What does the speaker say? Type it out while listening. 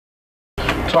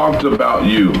talked about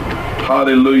you,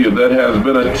 hallelujah, that has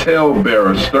been a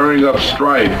talebearer, stirring up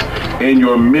strife in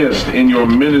your midst, in your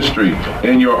ministry,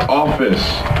 in your office,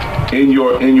 in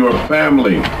your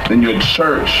family, in your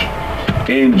church,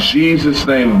 in Jesus'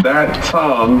 name, that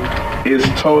tongue is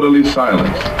totally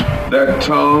silenced. That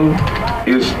tongue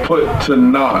is put to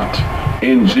naught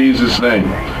in Jesus' name.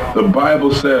 The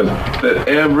Bible says that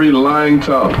every lying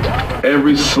tongue,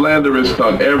 every slanderous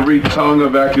tongue, every tongue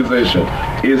of accusation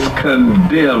is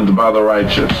condemned by the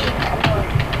righteous.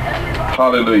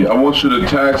 Hallelujah. I want you to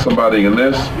tag somebody in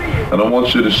this, and I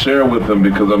want you to share with them,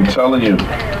 because I'm telling you,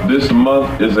 this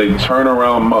month is a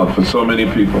turnaround month for so many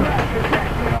people.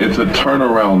 It's a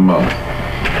turnaround month.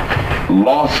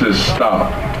 Losses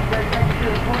stop.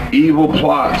 Evil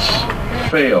plots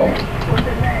fail.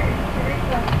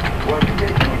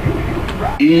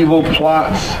 Evil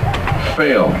plots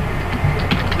fail.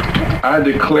 I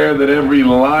declare that every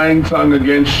lying tongue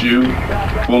against you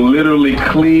will literally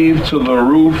cleave to the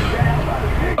roof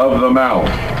of the mouth.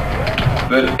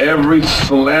 That every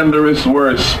slanderous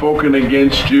word spoken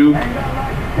against you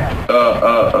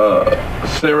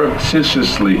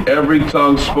surreptitiously, every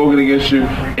tongue spoken against you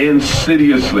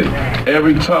insidiously,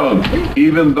 every tongue,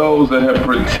 even those that have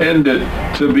pretended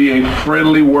to be a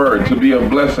friendly word, to be a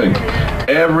blessing,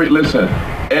 every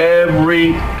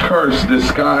curse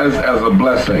disguised as a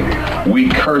blessing, we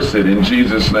curse it in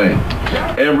Jesus' name.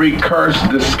 Every curse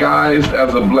disguised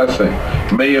as a blessing,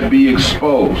 may it be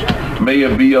exposed, may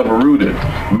it be uprooted,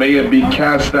 may it be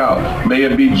cast out, may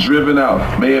it be driven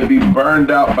out, may it be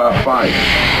burned out by fire.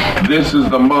 This is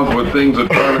the month where things are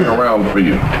turning around for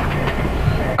you.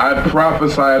 I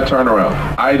prophesy a turnaround.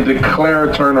 I declare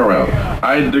a turnaround.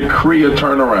 I decree a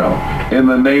turnaround in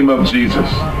the name of Jesus.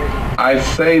 I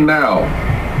say now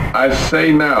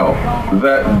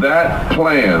that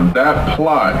plan, that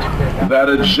plot, that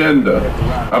agenda,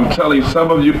 I'm telling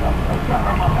some of you,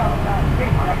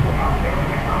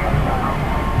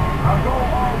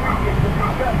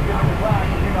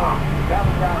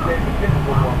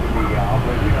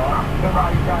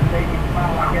 somebody trying to make me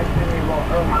smile, I guess they wrote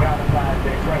early valentine's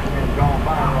day question is gone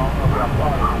viral. I don't know if y'all saw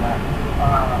it or not.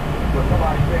 But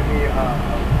somebody sent me a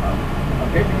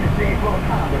vending machine full of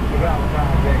condoms for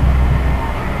Valentine's Day.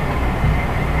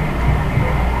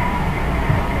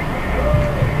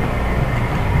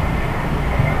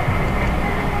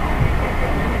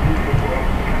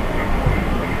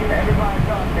 Everybody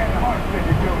thought Kevin Hart sent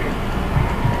it to me.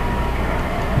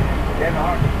 Kevin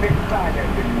Hart can fit inside that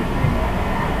vending machine.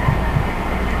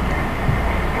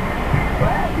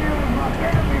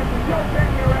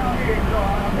 Family around here, so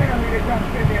apparently they're trying to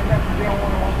send me a message. They don't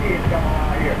want no kids coming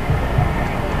around here.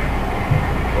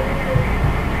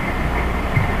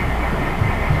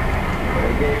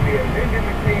 They gave me a vending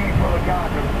machine full of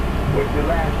condoms, which will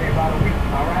last me about a week.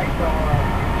 All right, so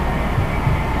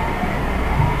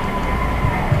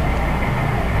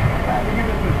I have to give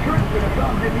us a subscription or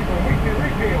something. There be some weekly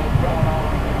refills going on.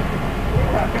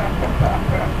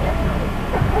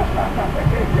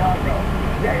 Y'all know.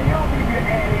 Yeah, you don't need to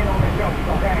add in on the jokes,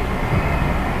 okay?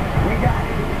 We got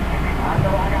it. I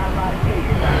know I got a lot of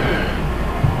kids.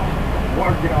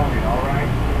 Working on it, all right?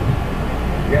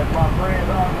 Yes, my friends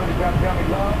are really trying to tell me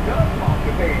love does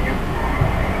motivate you.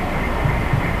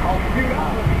 On $2.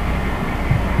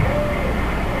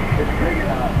 It's big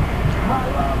enough. My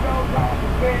love goes off to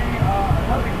pay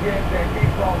another gift that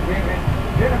keeps on giving.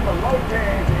 Jennifer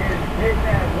Lopez is getting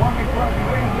that woman crush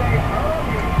Wednesday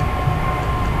early.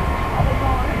 I was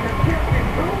on in the Tiffany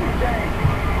Tuesday.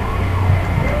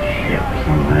 Ships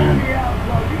and land.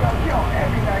 So, you know,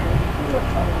 everything was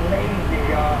amazing,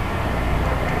 y'all.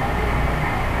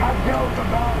 I joke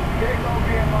about J-Lo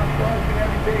being my crush and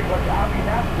everything, but I mean,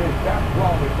 that's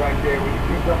flawless right there. When you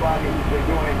see somebody who's been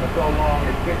doing it for so long,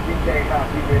 it's 15K now,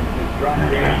 people just drop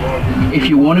dead. If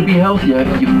you want to be healthier,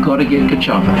 you've got to get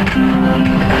Kachava.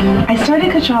 I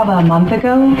started Kachava a month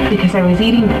ago because I was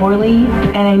eating poorly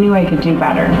and I knew I could do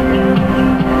better.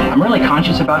 I'm really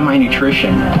conscious about my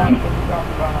nutrition.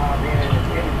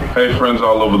 hey friends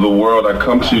all over the world, I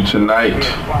come to you tonight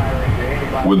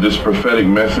with this prophetic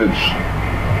message.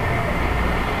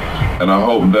 And I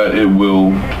hope that it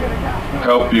will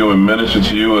help you and minister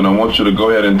to you. And I want you to go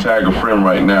ahead and tag a friend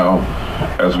right now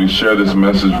as we share this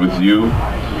message with you.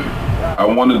 I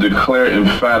want to declare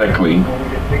emphatically,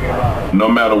 no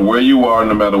matter where you are,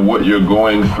 no matter what you're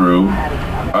going through,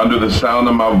 under the sound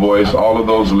of my voice, all of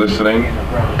those listening,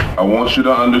 I want you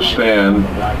to understand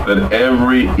that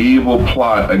every evil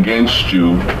plot against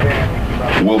you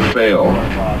will fail.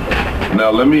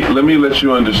 Now let me let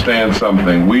you understand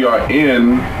something. We are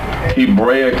in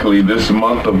Hebraically, this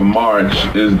month of March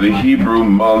is the Hebrew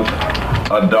month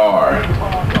Adar.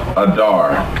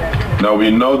 Adar. Now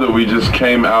we know that we just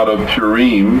came out of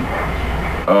Purim,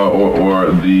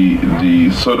 or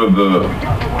the sort of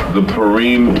the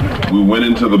Purim. We went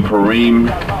into the Purim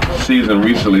season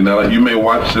recently. Now you may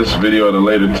watch this video at a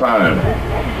later time,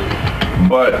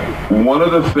 but one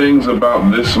of the things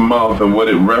about this month and what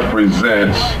it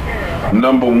represents,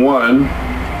 number one,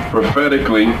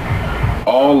 prophetically,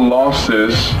 all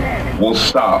losses will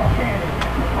stop.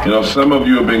 You know, some of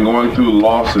you have been going through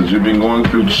losses, you've been going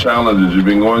through challenges, you've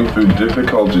been going through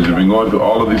difficulties, you've been going through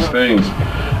all of these things,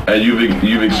 and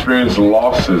you've experienced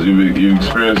losses. You've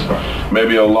experienced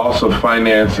maybe a loss of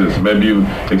finances, maybe you've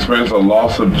experienced a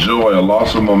loss of joy, a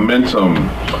loss of momentum,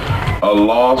 a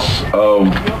loss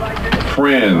of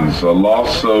friends, a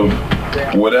loss of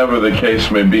whatever the case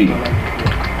may be.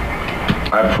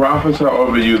 I prophesy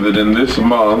over you that in this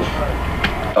month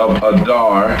of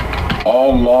Adar,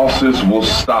 all losses will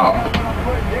stop.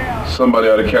 Somebody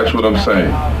ought to catch what I'm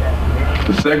saying.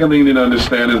 The second thing you need to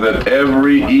understand is that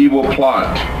every evil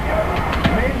plot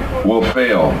will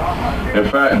fail. In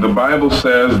fact, the Bible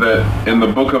says that in the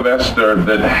book of Esther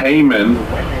that Haman,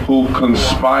 who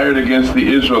conspired against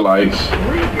the Israelites,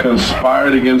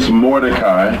 conspired against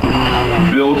Mordecai,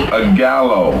 built a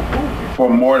gallows for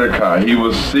Mordecai. He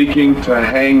was seeking to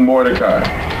hang Mordecai,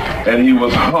 and he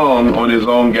was hung on his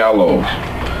own gallows.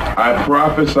 I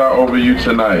prophesy over you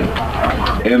tonight,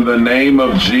 in the name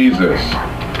of Jesus,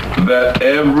 that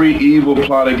every evil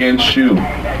plot against you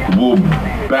will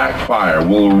backfire,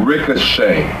 will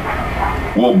ricochet,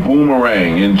 will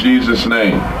boomerang in Jesus'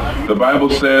 name. The Bible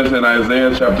says in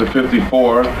Isaiah chapter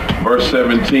 54, verse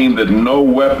 17, that no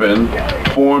weapon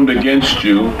formed against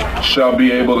you shall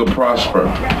be able to prosper,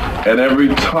 and every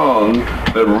tongue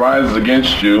that rises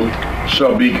against you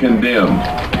shall be condemned.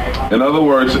 In other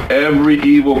words, every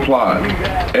evil plot,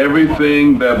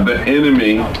 everything that the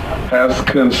enemy has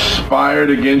conspired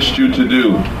against you to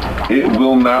do, it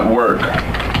will not work.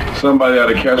 Somebody ought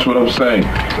to catch what I'm saying.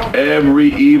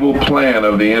 Every evil plan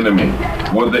of the enemy,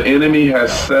 what the enemy has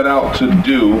set out to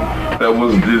do that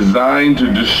was designed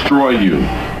to destroy you,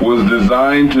 was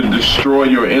designed to destroy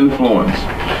your influence.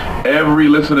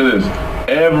 Listen to this,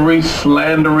 every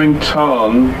slandering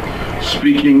tongue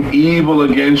speaking evil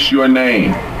against your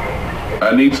name.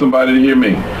 I need somebody to hear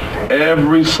me.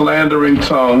 Every slandering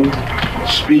tongue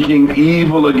speaking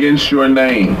evil against your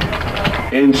name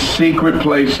in secret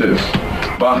places,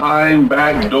 behind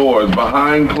back doors,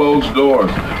 behind closed doors,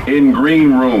 in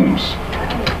green rooms,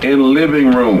 in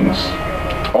living rooms,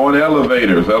 on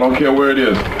elevators, I don't care where it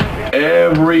is.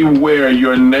 Everywhere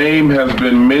your name has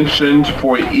been mentioned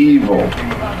for evil,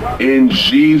 in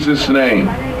Jesus' name,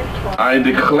 I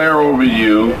declare over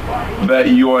you that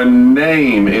your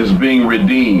name is being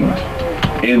redeemed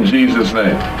in Jesus'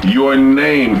 name. Your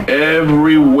name,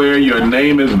 everywhere your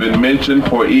name has been mentioned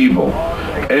for evil,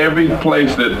 every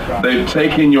place that they've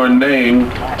taken your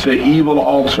name to evil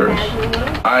altars,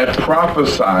 I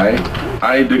prophesy,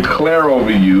 I declare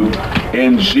over you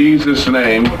in Jesus'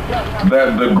 name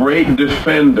that the great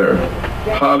defender,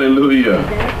 hallelujah,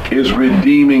 is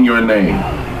redeeming your name.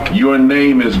 Your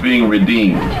name is being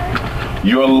redeemed.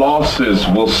 Your losses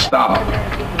will stop.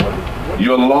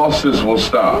 Your losses will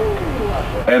stop.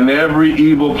 And every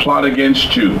evil plot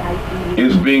against you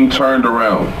is being turned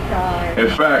around. In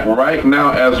fact, right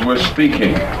now as we're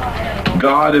speaking,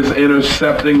 God is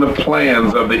intercepting the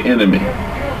plans of the enemy.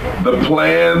 The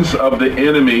plans of the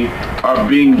enemy are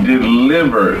being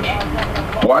delivered.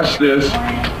 Watch this.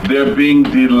 They're being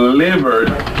delivered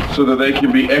so that they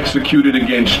can be executed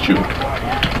against you.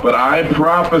 But I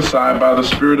prophesy by the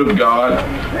Spirit of God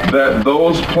that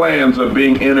those plans are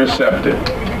being intercepted.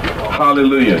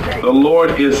 Hallelujah. The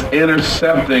Lord is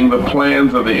intercepting the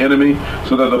plans of the enemy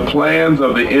so that the plans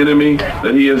of the enemy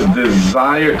that he has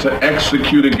desired to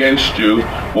execute against you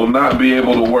will not be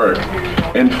able to work.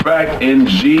 In fact, in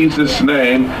Jesus'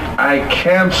 name, I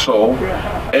cancel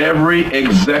every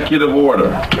executive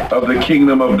order of the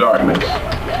kingdom of darkness.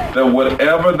 That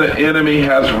whatever the enemy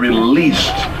has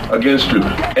released against you,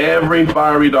 every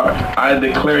fiery dart, I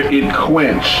declare it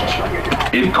quenched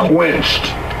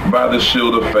by the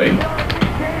shield of faith.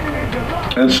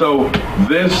 And so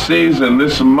this season,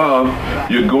 this month,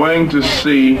 you're going to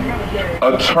see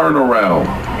a turnaround.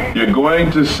 You're going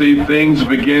to see things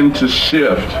begin to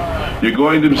shift. You're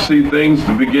going to see things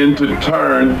to begin to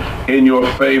turn in your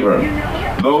favor.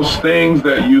 Those things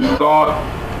that you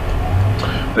thought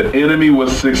the enemy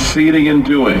was succeeding in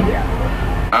doing,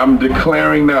 I'm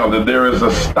declaring now that there is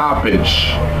a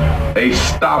stoppage,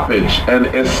 an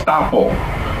estoppel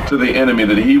to the enemy,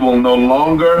 that he will no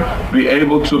longer be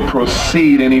able to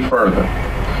proceed any further.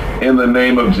 in the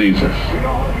name of Jesus.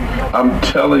 I'm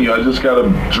telling you, I just got to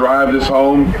drive this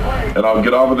home, and I'll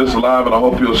get off of this live, and I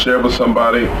hope you'll share with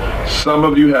somebody. Some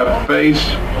of you have faced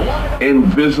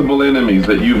invisible enemies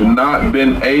that you've not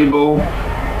been able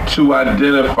to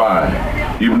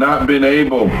identify. You've not been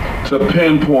able to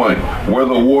pinpoint where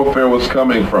the warfare was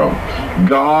coming from.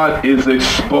 God is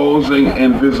exposing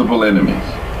invisible enemies.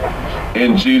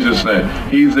 In Jesus' name.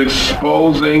 He's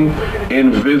exposing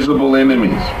invisible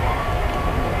enemies.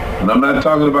 And I'm not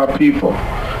talking about people.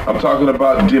 I'm talking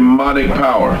about demonic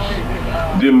powers,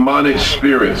 demonic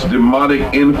spirits, demonic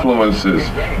influences,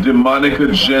 demonic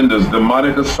agendas,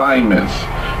 demonic assignments.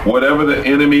 Whatever the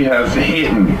enemy has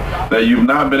hidden that you've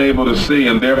not been able to see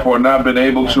and therefore not been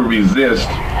able to resist,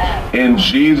 in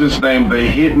Jesus' name, the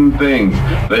hidden things,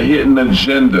 the hidden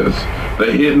agendas,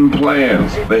 the hidden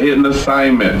plans, the hidden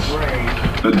assignments,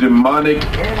 the demonic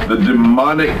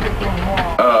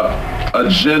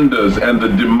agendas and the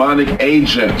demonic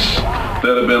agents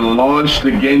that have been launched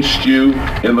against you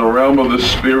in the realm of the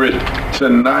spirit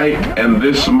tonight and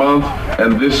this month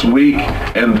and this week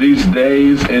and these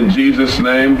days, in Jesus'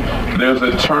 name, there's a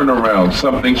turnaround,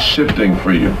 something shifting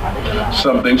for you.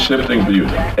 Something shifting for you.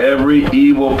 Every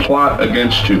evil plot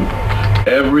against you,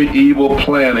 every evil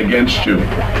plan against you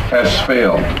has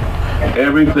failed.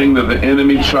 Everything that the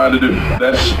enemy tried to do,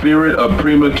 that spirit of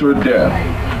premature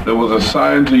death that was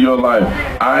assigned to your life,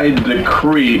 I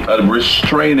decree a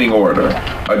restraining order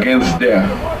against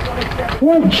death.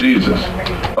 Woo, Jesus.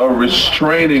 A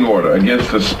restraining order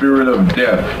against the spirit of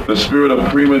death, the spirit of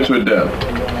premature death.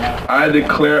 I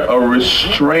declare a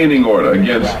restraining order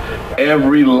against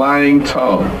every lying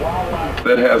tongue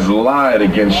that has lied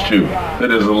against you, that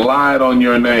has lied on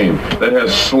your name, that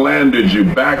has slandered you,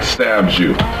 backstabbed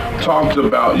you, talked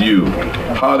about you,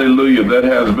 hallelujah, that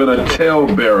has been a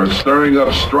talebearer, stirring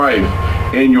up strife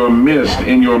in your midst,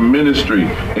 in your ministry,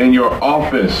 in your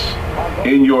office,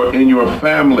 in your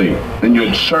family, in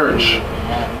your church.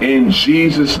 In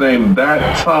Jesus' name,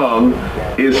 that tongue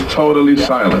is totally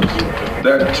silenced.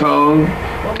 That tongue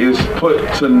is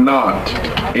put to naught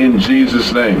in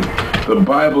Jesus' name. The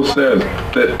Bible says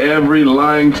that every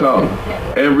lying tongue,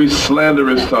 every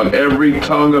slanderous tongue, every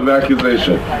tongue of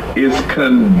accusation is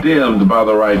condemned by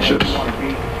the righteous.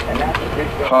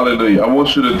 Hallelujah. I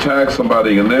want you to tag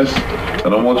somebody in this,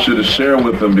 and I want you to share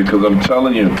with them, because I'm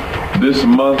telling you, this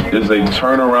month is a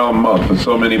turnaround month for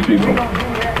so many people.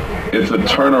 It's a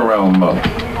turnaround month.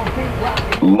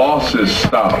 Losses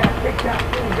stop.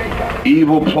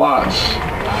 Evil plots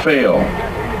fail.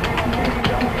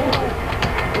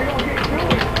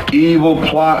 Evil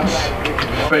plots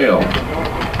fail.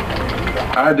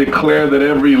 I declare that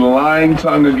every lying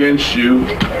tongue against you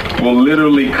will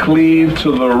literally cleave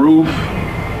to the roof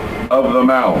of the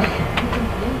mouth.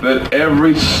 That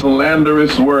every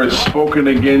slanderous word spoken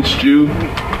against you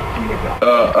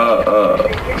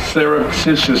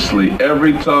surreptitiously,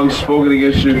 every tongue spoken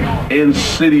against you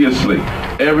insidiously,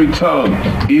 every tongue,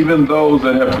 even those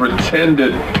that have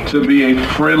pretended to be a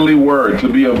friendly word,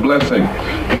 to be a blessing,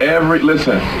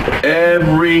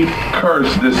 every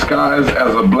curse disguised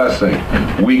as a blessing,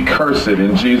 we curse it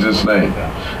in Jesus' name.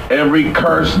 Every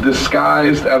curse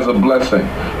disguised as a blessing,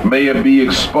 may it be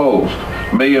exposed,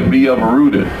 may it be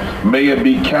uprooted, may it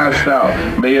be cast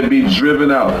out, may it be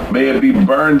driven out, may it be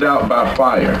burned out by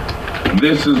fire.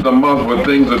 This is the month where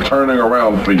things are turning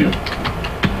around for you.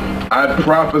 I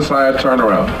prophesy a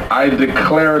turnaround. I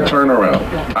declare a turnaround.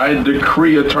 I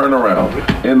decree a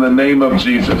turnaround in the name of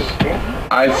Jesus.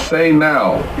 I say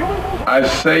now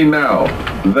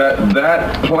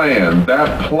that plan,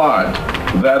 that plot,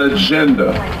 that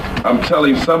agenda, I'm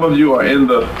telling you, some of you are in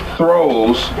the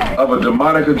throes of a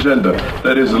demonic agenda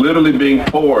that is literally being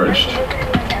forged.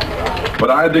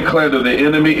 But I declare that the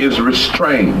enemy is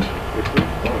restrained.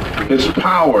 His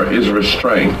power is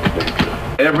restrained.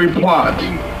 Every plot,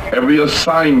 every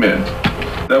assignment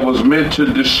that was meant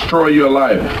to destroy your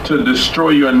life, to destroy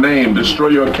your name, destroy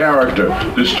your character,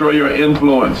 destroy your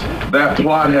influence, that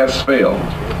plot has failed.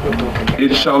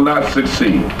 It shall not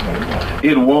succeed.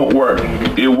 It won't work.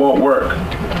 It won't work.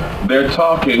 They're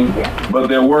talking, but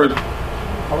their words.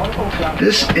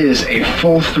 This is a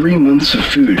full 3 months of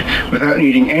food without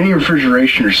needing any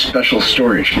refrigeration or special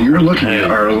storage. And you're looking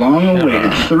at our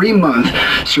long-awaited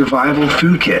 3-month survival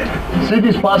food kit. See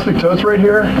these plastic totes right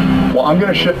here? Well, I'm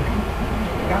going to ship.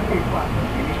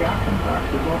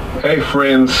 Hey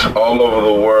friends all over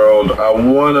the world, I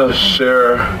want to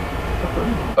share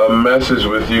a message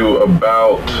with you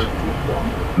about...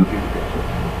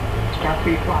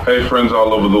 Hey friends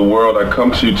all over the world, I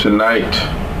come to you tonight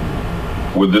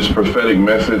with this prophetic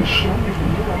message,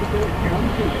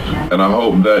 and I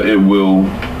hope that it will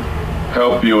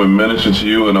help you and minister to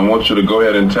you, and I want you to go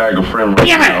ahead and tag a friend right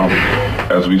now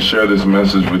as we share this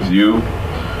message with you.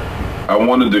 I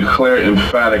want to declare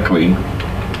emphatically,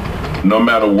 no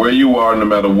matter where you are, no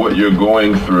matter what you're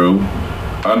going through,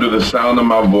 under the sound of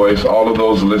my voice, all of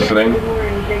those listening,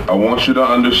 I want you to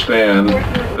understand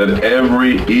that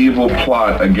every evil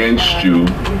plot against you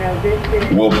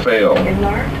will fail.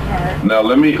 Now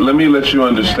let me let you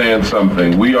understand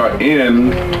something. We are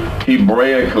in,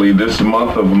 Hebraically, this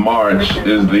month of March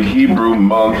is the Hebrew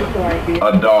month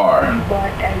Adar.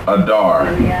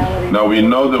 Adar. Now we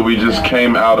know that we just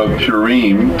came out of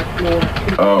Purim,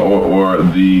 or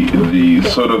the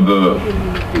sort of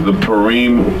the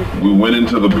Purim. We went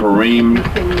into the Purim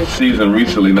season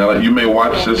recently. Now you may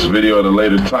watch this video at a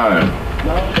later time,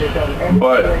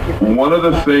 but one of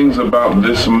the things about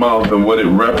this month and what it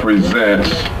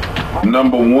represents,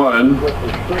 number one,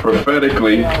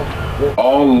 prophetically,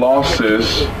 all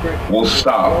losses will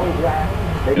stop.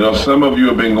 You know, some of you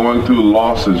have been going through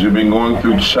losses, you've been going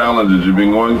through challenges, you've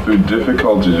been going through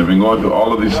difficulties, you've been going through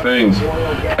all of these things,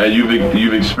 and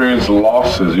you've experienced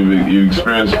losses. You've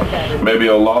experienced maybe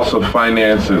a loss of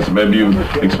finances, maybe you've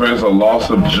experienced a loss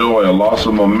of joy, a loss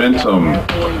of momentum,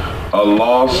 a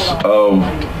loss of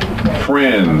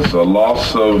friends, a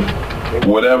loss of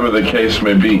whatever the case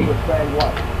may be.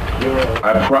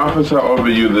 I prophesy over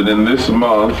you that in this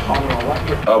month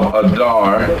of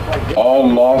Adar, all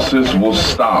losses will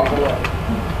stop.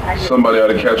 Somebody ought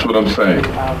to catch what I'm saying.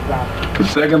 The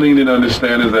second thing you need to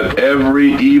understand is that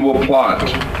every evil plot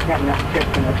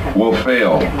will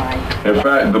fail. In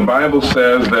fact, the Bible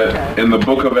says that in the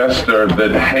book of Esther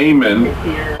that Haman,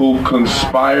 who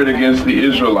conspired against the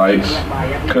Israelites,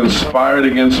 conspired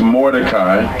against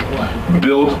Mordecai,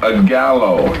 built a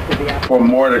gallows for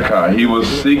Mordecai. He was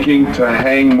seeking to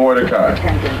hang Mordecai,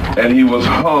 and he was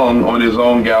hung on his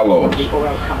own gallows.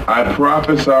 I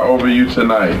prophesy over you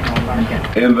tonight,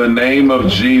 in the name of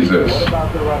Jesus,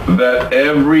 that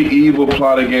every evil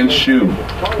plot against you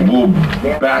will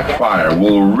backfire,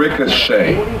 will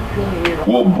ricochet,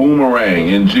 will boomerang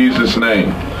in Jesus'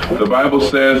 name. The Bible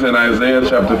says in Isaiah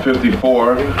chapter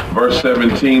 54, verse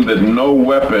 17, that no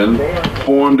weapon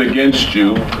formed against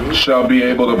you shall be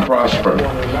able to prosper,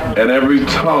 and every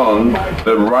tongue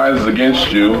that rises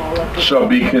against you shall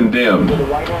be condemned.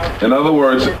 In other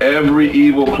words, every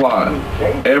evil plot,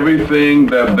 everything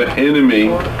that the enemy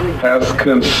has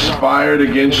conspired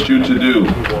against you to do,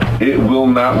 it will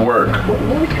not work.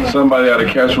 Somebody ought to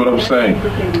catch what I'm saying.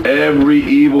 Every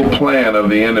evil plan of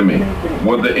the enemy,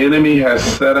 what the enemy has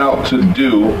set out to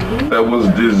do that was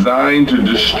designed to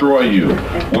destroy you,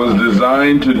 was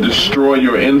designed to destroy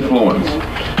your influence.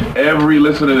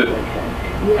 Listen to this.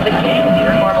 The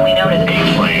gangster, formerly known as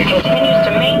A-Flame, continues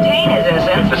to maintain his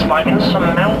innocence despite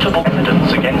insurmountable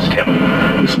evidence against him.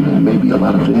 Listen, there may be a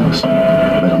lot of things,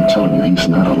 but I'm telling you, he's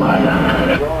not a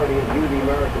liar.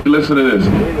 Listen to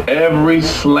this. Every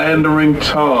slandering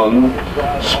tongue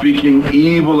speaking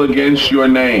evil against your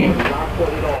name.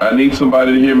 I need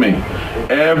somebody to hear me.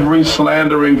 Every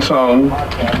slandering tongue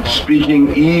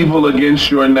speaking evil against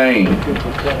your name,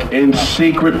 in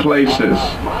secret places,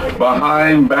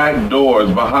 behind back doors,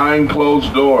 behind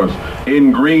closed doors,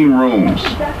 in green rooms,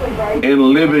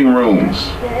 in living rooms,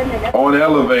 on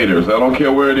elevators, I don't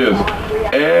care where it is.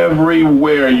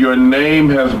 Everywhere your name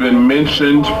has been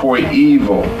mentioned for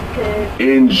evil,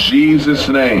 in Jesus'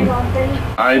 name,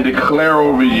 I declare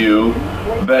over you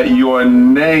that your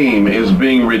name is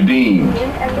being redeemed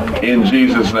in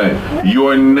Jesus' name.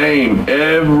 Your name,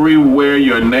 everywhere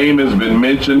your name has been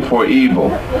mentioned for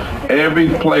evil, every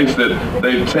place that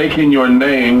they've taken your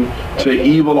name to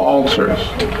evil altars,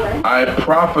 I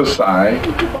prophesy,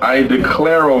 I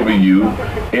declare over you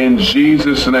in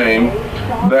Jesus' name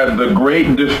that the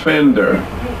great defender,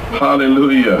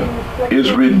 hallelujah,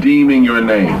 is redeeming your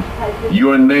name.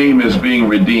 Your name is being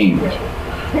redeemed.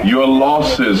 Your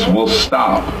losses will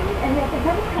stop.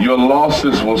 Your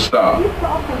losses will stop.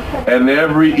 And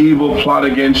every evil plot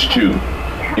against you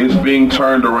is being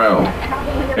turned around.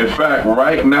 In fact,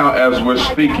 right now as we're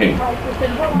speaking,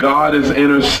 God is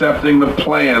intercepting the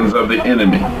plans of the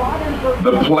enemy.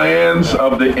 The plans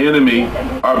of the enemy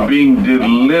are being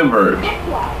delivered.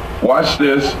 Watch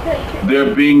this.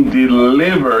 They're being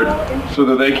delivered so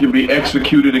that they can be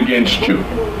executed against you.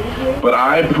 But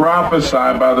I prophesy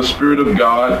by the Spirit of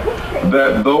God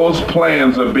that those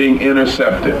plans are being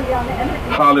intercepted.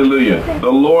 Hallelujah.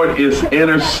 The Lord is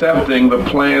intercepting the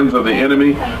plans of the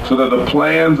enemy so that the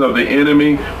plans of the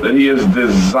enemy that he has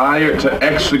desired to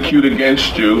execute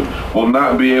against you will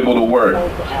not be able to work.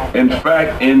 In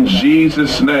fact, in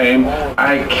Jesus' name,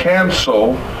 I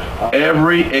cancel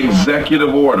every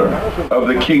executive order of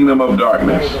the kingdom of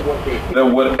darkness, that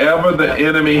whatever the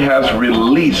enemy has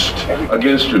released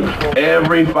against you,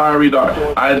 every fiery dart,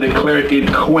 I declare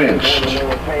it quenched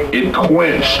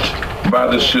by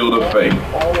the shield of faith.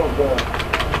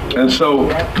 And so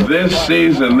this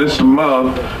season, this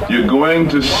month, you're going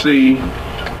to see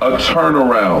a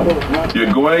turnaround.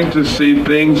 You're going to see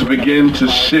things begin to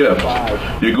shift.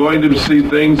 You're going to see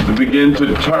things to begin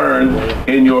to turn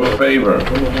in your favor.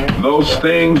 Those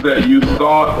things that you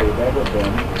thought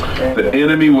the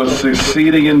enemy was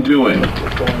succeeding in doing,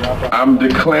 I'm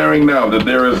declaring now that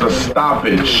there is a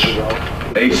stoppage,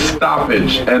 an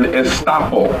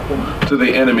estoppel to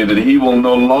the enemy, that he will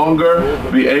no longer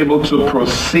be able to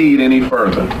proceed any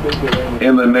further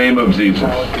in the name of Jesus.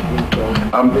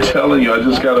 I'm telling you, I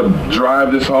just got to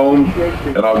drive this home,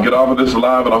 and I'll get off of this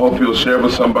live, and I hope you'll share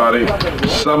with somebody.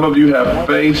 Some of you have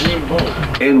faced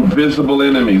invisible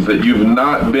enemies that you've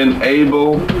not been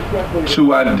able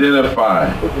to identify.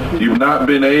 You've not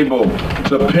been able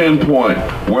to pinpoint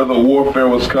where the warfare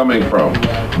was coming from.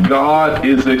 God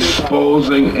is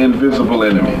exposing invisible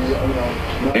enemies.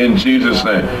 In Jesus'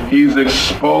 name. He's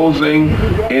exposing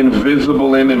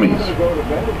invisible enemies.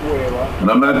 And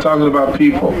I'm not talking about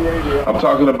people. I'm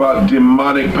talking about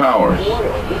demonic powers,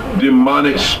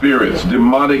 demonic spirits,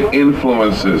 demonic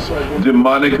influences,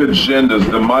 demonic agendas,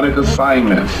 demonic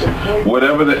assignments,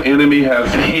 whatever the enemy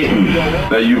has hidden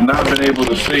that you've not been able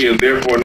to see and therefore